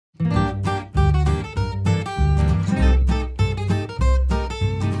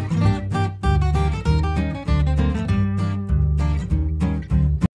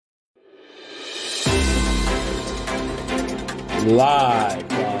live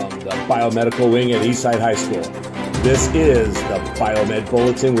from the biomedical wing at Eastside High School. This is the Biomed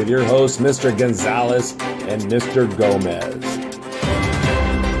Bulletin with your hosts, Mr. Gonzalez and Mr. Gomez.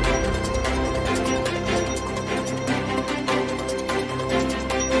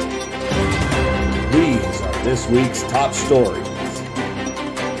 These are this week's top stories.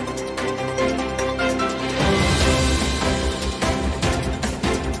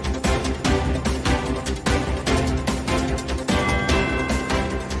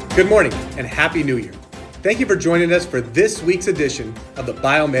 Good morning and Happy New Year. Thank you for joining us for this week's edition of the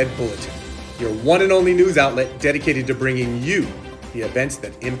Biomed Bulletin, your one and only news outlet dedicated to bringing you the events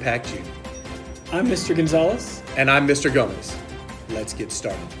that impact you. I'm Mr. Gonzalez. And I'm Mr. Gomez. Let's get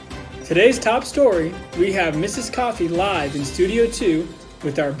started. Today's top story, we have Mrs. Coffee live in Studio 2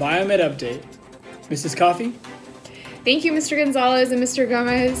 with our Biomed update. Mrs. Coffee? Thank you, Mr. Gonzalez and Mr.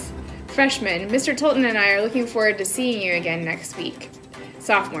 Gomez. Freshmen, Mr. Tilton and I are looking forward to seeing you again next week.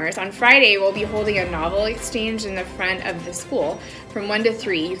 Sophomores, on Friday we'll be holding a novel exchange in the front of the school from 1 to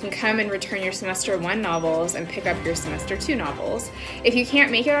 3. You can come and return your Semester 1 novels and pick up your Semester 2 novels. If you can't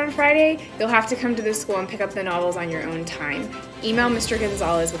make it on Friday, you'll have to come to the school and pick up the novels on your own time. Email Mr.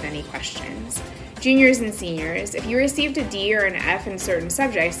 Gonzalez with any questions. Juniors and seniors, if you received a D or an F in certain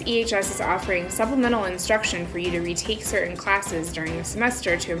subjects, EHS is offering supplemental instruction for you to retake certain classes during the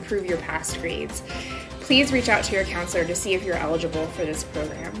semester to improve your past grades. Please reach out to your counselor to see if you're eligible for this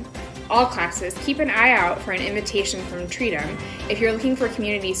program. All classes, keep an eye out for an invitation from Treatum. If you're looking for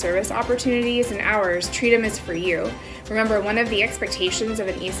community service opportunities and hours, Treatum is for you. Remember, one of the expectations of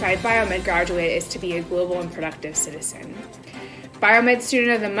an Eastside Biomed graduate is to be a global and productive citizen. Biomed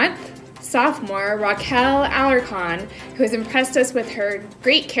Student of the Month, sophomore Raquel Alarcon, who has impressed us with her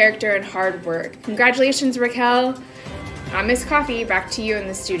great character and hard work. Congratulations, Raquel. Miss Coffee, back to you in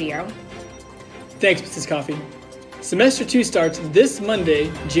the studio. Thanks, Mrs. Coffee. Semester 2 starts this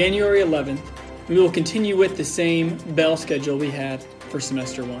Monday, January 11th. We will continue with the same bell schedule we had for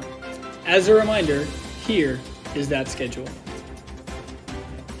Semester 1. As a reminder, here is that schedule.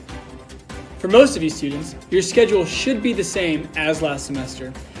 For most of you students, your schedule should be the same as last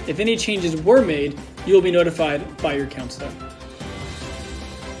semester. If any changes were made, you will be notified by your counselor.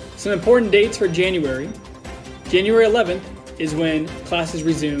 Some important dates for January. January 11th is when classes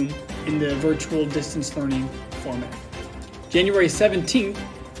resume in the virtual distance learning format. January 17th,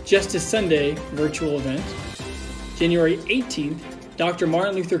 Justice Sunday virtual event. January 18th, Dr.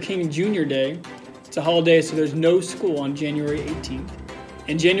 Martin Luther King Jr. Day. It's a holiday, so there's no school on January 18th.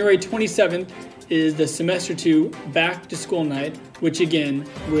 And January 27th is the Semester 2 Back to School Night, which again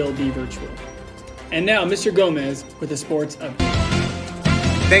will be virtual. And now, Mr. Gomez with a sports update.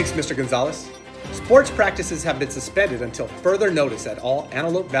 Thanks, Mr. Gonzalez. Sports practices have been suspended until further notice at all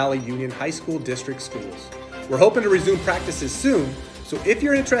Antelope Valley Union High School District schools. We're hoping to resume practices soon, so if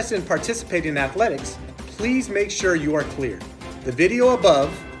you're interested in participating in athletics, please make sure you are cleared. The video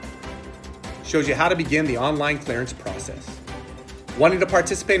above shows you how to begin the online clearance process. Wanting to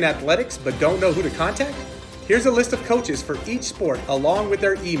participate in athletics but don't know who to contact? Here's a list of coaches for each sport along with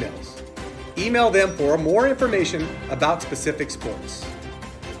their emails. Email them for more information about specific sports.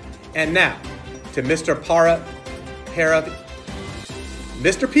 And now, to Mr.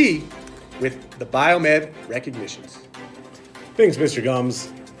 Mr. P with the Biomed recognitions. Thanks, Mr.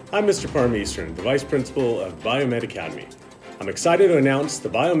 Gomes. I'm Mr. Parmeestern, the Vice Principal of Biomed Academy. I'm excited to announce the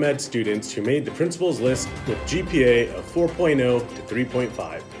Biomed students who made the principal's list with GPA of 4.0 to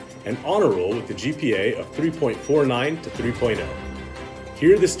 3.5 and honor roll with the GPA of 3.49 to 3.0.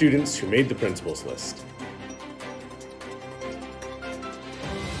 Here are the students who made the principal's list.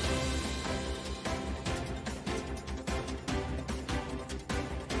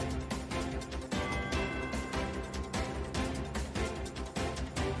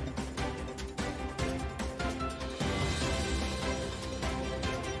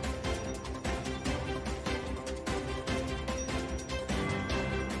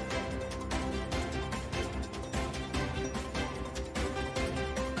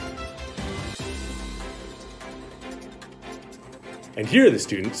 And here are the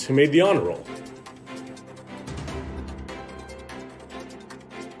students who made the honor roll.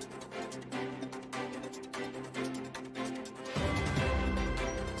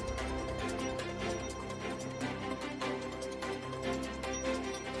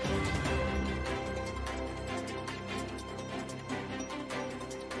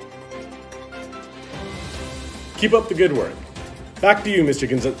 Keep up the good work. Back to you, Mr.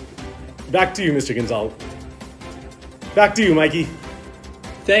 Gonzalez. Back to you, Mr. Gonzalez. Back to you, Mikey.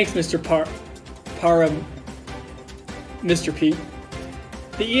 Thanks, Mr. Mr. P.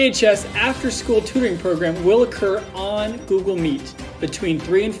 The EHS after-school tutoring program will occur on Google Meet between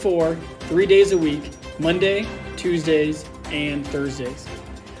 3 and 4, 3 days a week, Monday, Tuesdays, and Thursdays.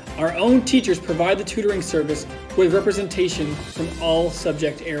 Our own teachers provide the tutoring service with representation from all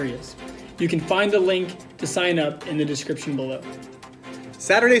subject areas. You can find the link to sign up in the description below.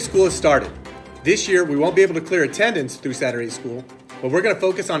 Saturday school has started. This year, we won't be able to clear attendance through Saturday school, but we're going to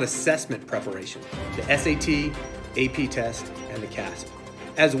focus on assessment preparation, the SAT, AP test, and the CASP,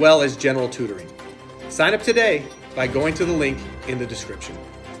 as well as general tutoring. Sign up today by going to the link in the description.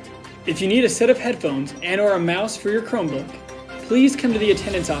 If you need a set of headphones and or a mouse for your Chromebook, please come to the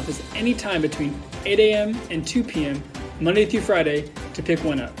attendance office anytime between 8 a.m. and 2 p.m. Monday through Friday to pick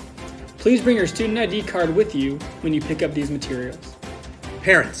one up. Please bring your student ID card with you when you pick up these materials.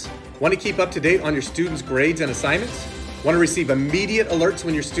 Parents, want to keep up to date on your students' grades and assignments? Want to receive immediate alerts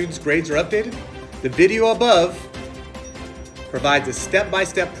when your students' grades are updated? The video above provides a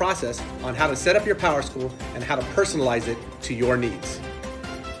step-by-step process on how to set up your PowerSchool and how to personalize it to your needs.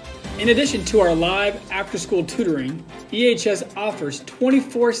 In addition to our live after-school tutoring, EHS offers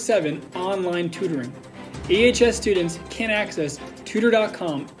 24/7 online tutoring. EHS students can access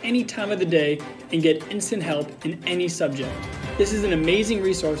tutor.com any time of the day and get instant help in any subject. This is an amazing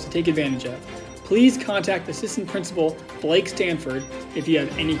resource to take advantage of. Please contact Assistant Principal Blake Stanford if you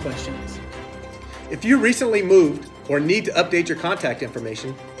have any questions. If you recently moved or need to update your contact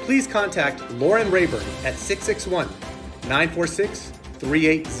information, please contact Lauren Rayburn at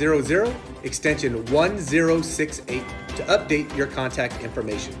 661-946-3800, extension 1068 to update your contact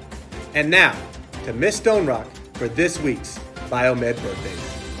information. And now, to Miss Stonerock for this week's Biomed birthdays.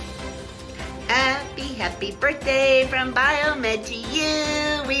 Happy birthday from Biomed to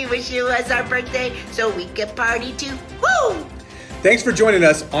you. We wish it was our birthday so we could party too. Woo! Thanks for joining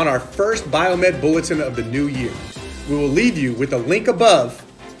us on our first Biomed Bulletin of the new year. We will leave you with a link above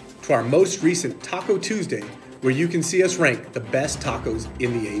to our most recent Taco Tuesday, where you can see us rank the best tacos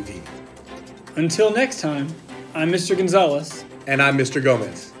in the AV. Until next time, I'm Mr. Gonzalez. And I'm Mr.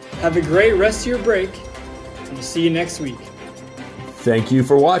 Gomez. Have a great rest of your break, and we'll see you next week. Thank you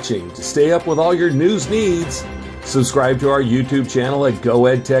for watching. To stay up with all your news needs, subscribe to our YouTube channel at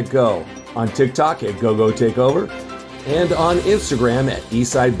GoEdTechGo, on TikTok at GoGoTakeover, and on Instagram at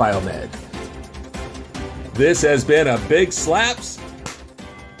Eastside Biomed. This has been a Big Slaps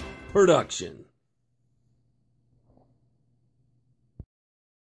production.